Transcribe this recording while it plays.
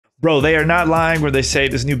Bro, they are not lying where they say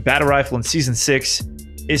this new battle rifle in Season 6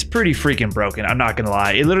 is pretty freaking broken. I'm not gonna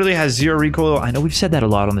lie. It literally has 0 recoil. I know we've said that a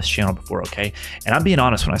lot on this channel before, okay? And I'm being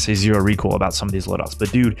honest when I say 0 recoil about some of these loadouts.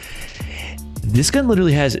 But dude, this gun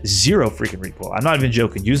literally has 0 freaking recoil. I'm not even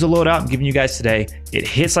joking. Use the loadout I'm giving you guys today. It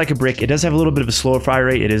hits like a brick. It does have a little bit of a slower fire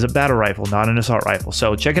rate. It is a battle rifle, not an assault rifle.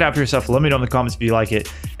 So check it out for yourself. Let me know in the comments if you like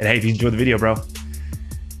it. And hey, if you enjoyed the video, bro,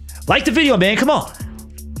 like the video, man. Come on.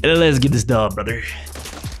 Let's get this dub, brother.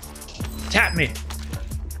 Tap me.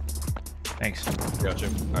 Thanks. Got you.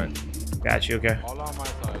 All right. Got you, okay. All on my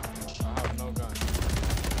side. I have no gun.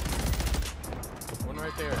 One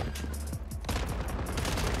right there.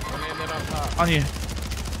 One ended up top. On you.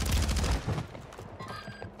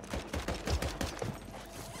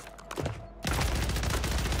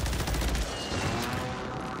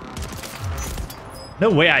 No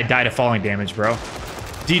way I died to falling damage, bro.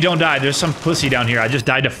 D, don't die. There's some pussy down here. I just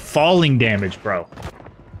died to falling damage, bro.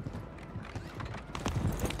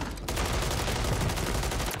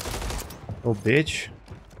 Oh, bitch.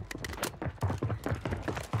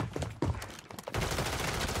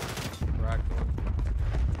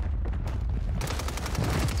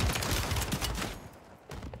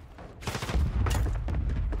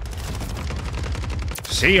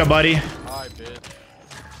 See ya, buddy. Hi, bitch.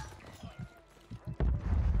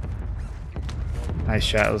 Nice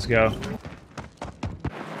shot. Let's go.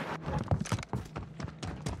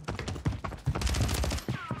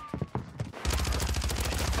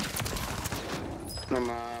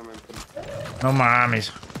 No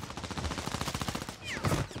mames.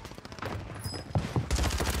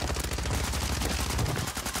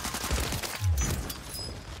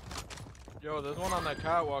 Yo, there's one on that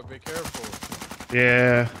catwalk. Be careful.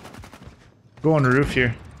 Yeah. Go on the roof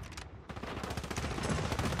here.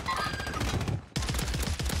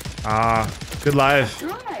 Ah, good live.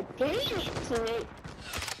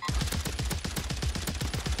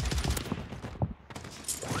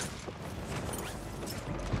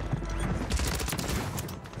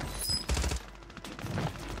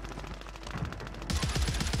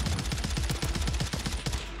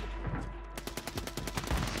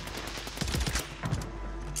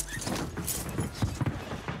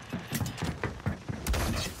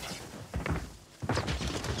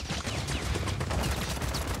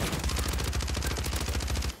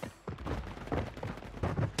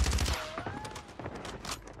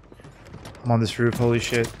 I'm on this roof, holy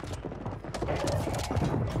shit.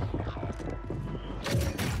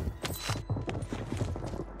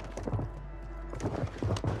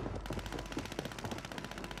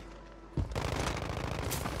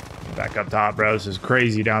 Back up top, bro. This is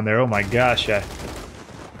crazy down there. Oh my gosh. Bro,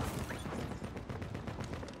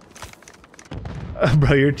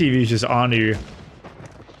 your TV's just onto you.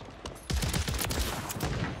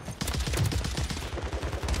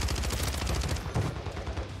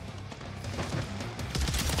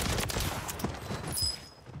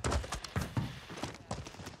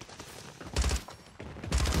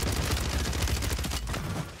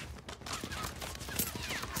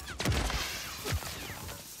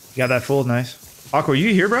 You got that full, nice. Aqua,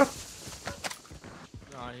 you here, bro?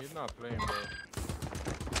 Nah, he's not playing, bro.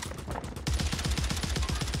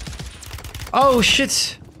 Oh,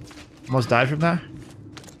 shit. Almost died from that.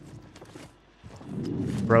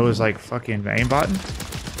 Bro is like fucking aimbotting.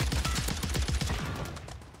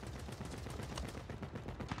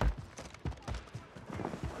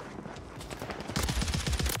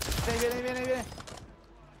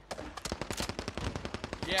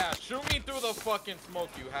 Yeah, shoot me through the fucking smoke,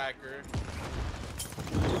 you hacker.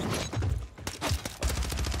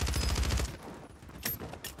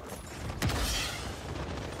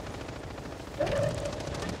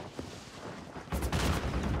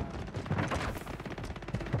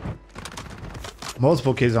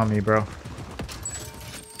 Multiple kids on me, bro. Now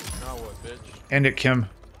what, bitch? End it, Kim.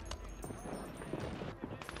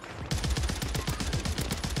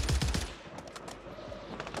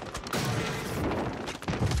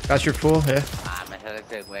 Got your full, yeah. Ah, me sale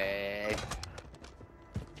ese güey.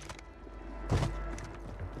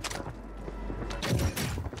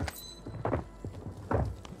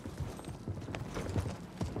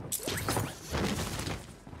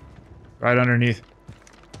 Right underneath.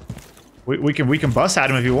 We can bust at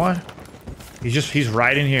him if you want. He's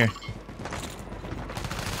right in here.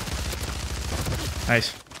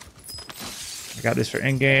 Nice. I got this for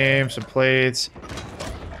in-game, some plates.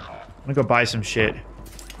 I'm gonna go buy some shit.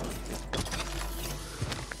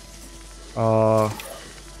 Damn,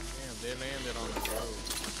 they landed on the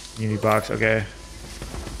road. Uni box, okay.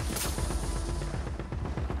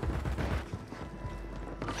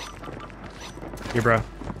 Here, bro.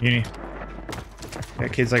 Uni.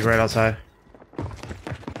 That kid's like right outside.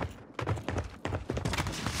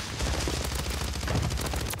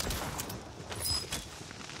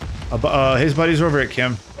 His buddies are over at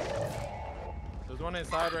Kim. There's one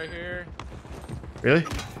inside right here. Really?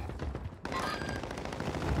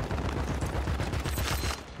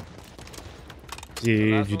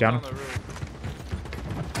 Did you down him?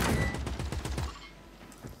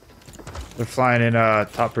 They're flying in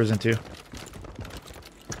top prison too.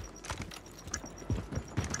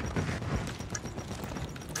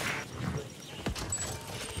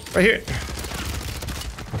 Right here.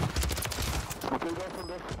 Another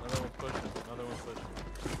one's pushing.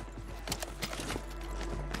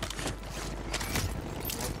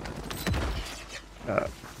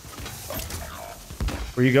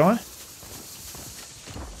 Where you going?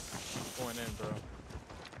 Going in, bro.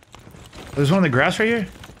 There's one in the grass right here.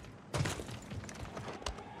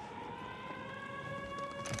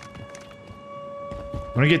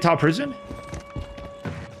 Wanna get top prison?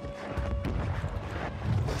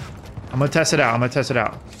 I'm gonna test it out. I'm gonna test it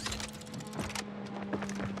out.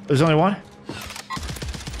 There's only one.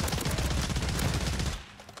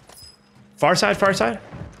 Far side, far side.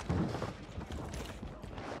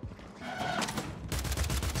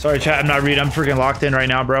 Sorry, chat. I'm not reading. I'm freaking locked in right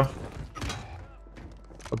now, bro.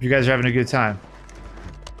 Hope you guys are having a good time.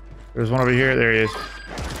 There's one over here. There he is.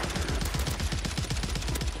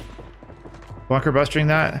 Bunker busting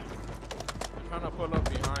that. They're trying to pull up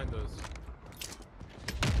behind us.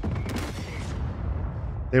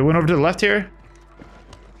 They went over to the left here.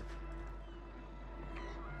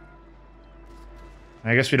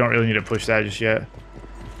 I guess we don't really need to push that just yet.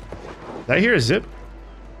 Did I hear a zip?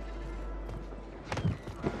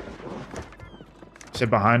 Is it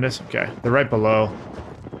behind us? Okay. They're right below.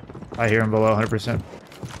 I hear them below 100%.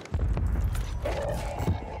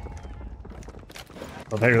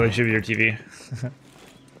 Well, that really should be your TV.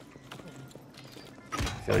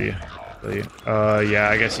 Feel you. Feel you. Yeah,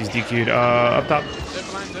 I guess he's DQ'd. Up top.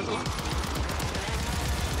 Zip line, zip line.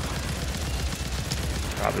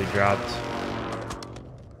 Probably dropped.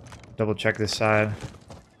 Double check this side.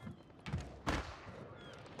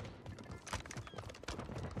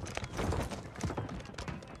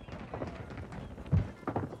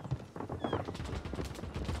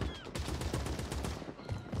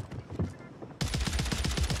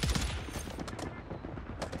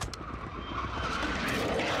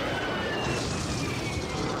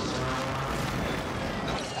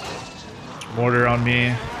 Mortar on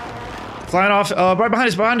me. Flying off. Right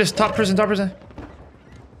behind us. Top prison, top prison.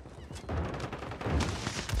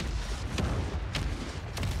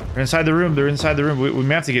 They're inside the room. They're inside the room. We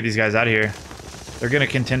may have to get these guys out of here. They're going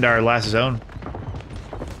to contend our last zone.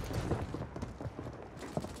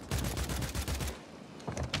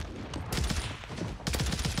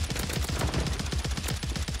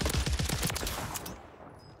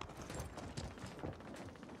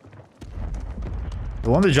 The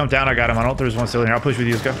one that jumped down, I got him. I don't know if there's one still in here. I'll push with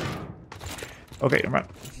you. Let's go. Okay, never mind.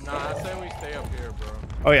 Nah, I say we stay up here, bro.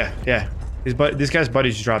 Oh, yeah, yeah. This guy's buddy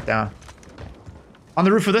just dropped down. On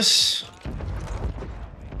the roof of this.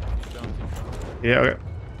 Yeah, okay.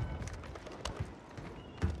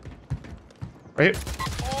 Right here.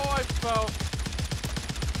 Oh, I fell.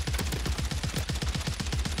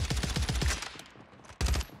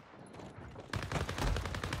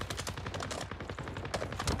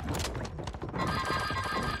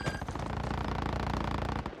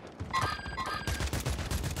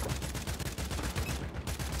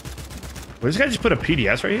 Well, this guy just put a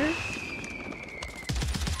PDS right here?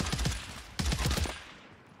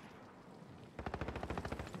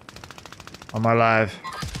 On my live.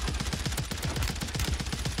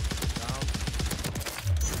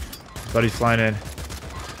 Buddy's flying in.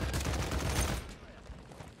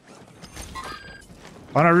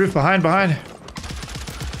 On our roof, behind. Behind,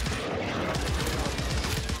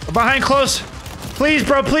 close. Please,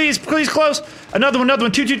 bro, please, close. Another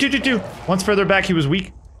one. Two. Once further back, he was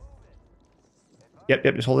weak. Yep,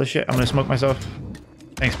 just hold this shit. I'm gonna smoke myself.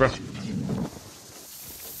 Thanks, bro.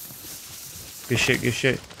 Good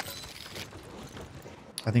shit.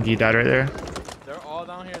 I think he died right there. They're all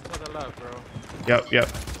down here to the left, bro. Yep.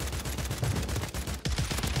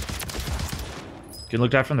 Get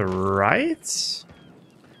looked at from the right? Is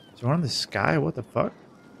there one in the sky? What the fuck?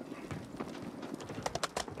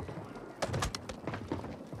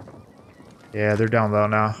 Yeah, they're down low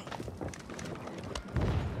now.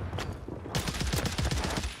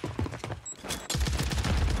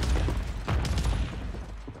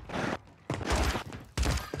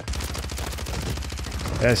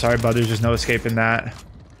 Yeah, sorry, bud. There's just no escaping that.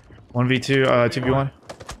 1v2, 2v1.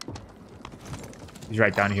 He's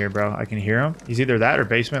right down here, bro. I can hear him. He's either that or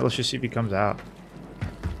basement. Let's just see if he comes out.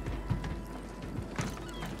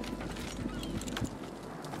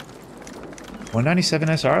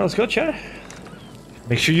 .197 SR. Let's go, chat.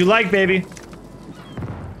 Make sure you like, baby.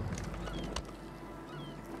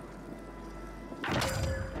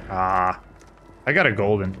 Ah. I got a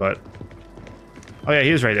golden, but... Oh, yeah,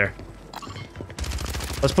 he is right there.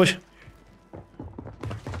 Let's push.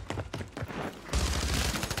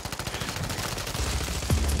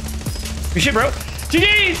 Good shit, bro.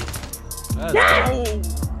 GG's! Let's go.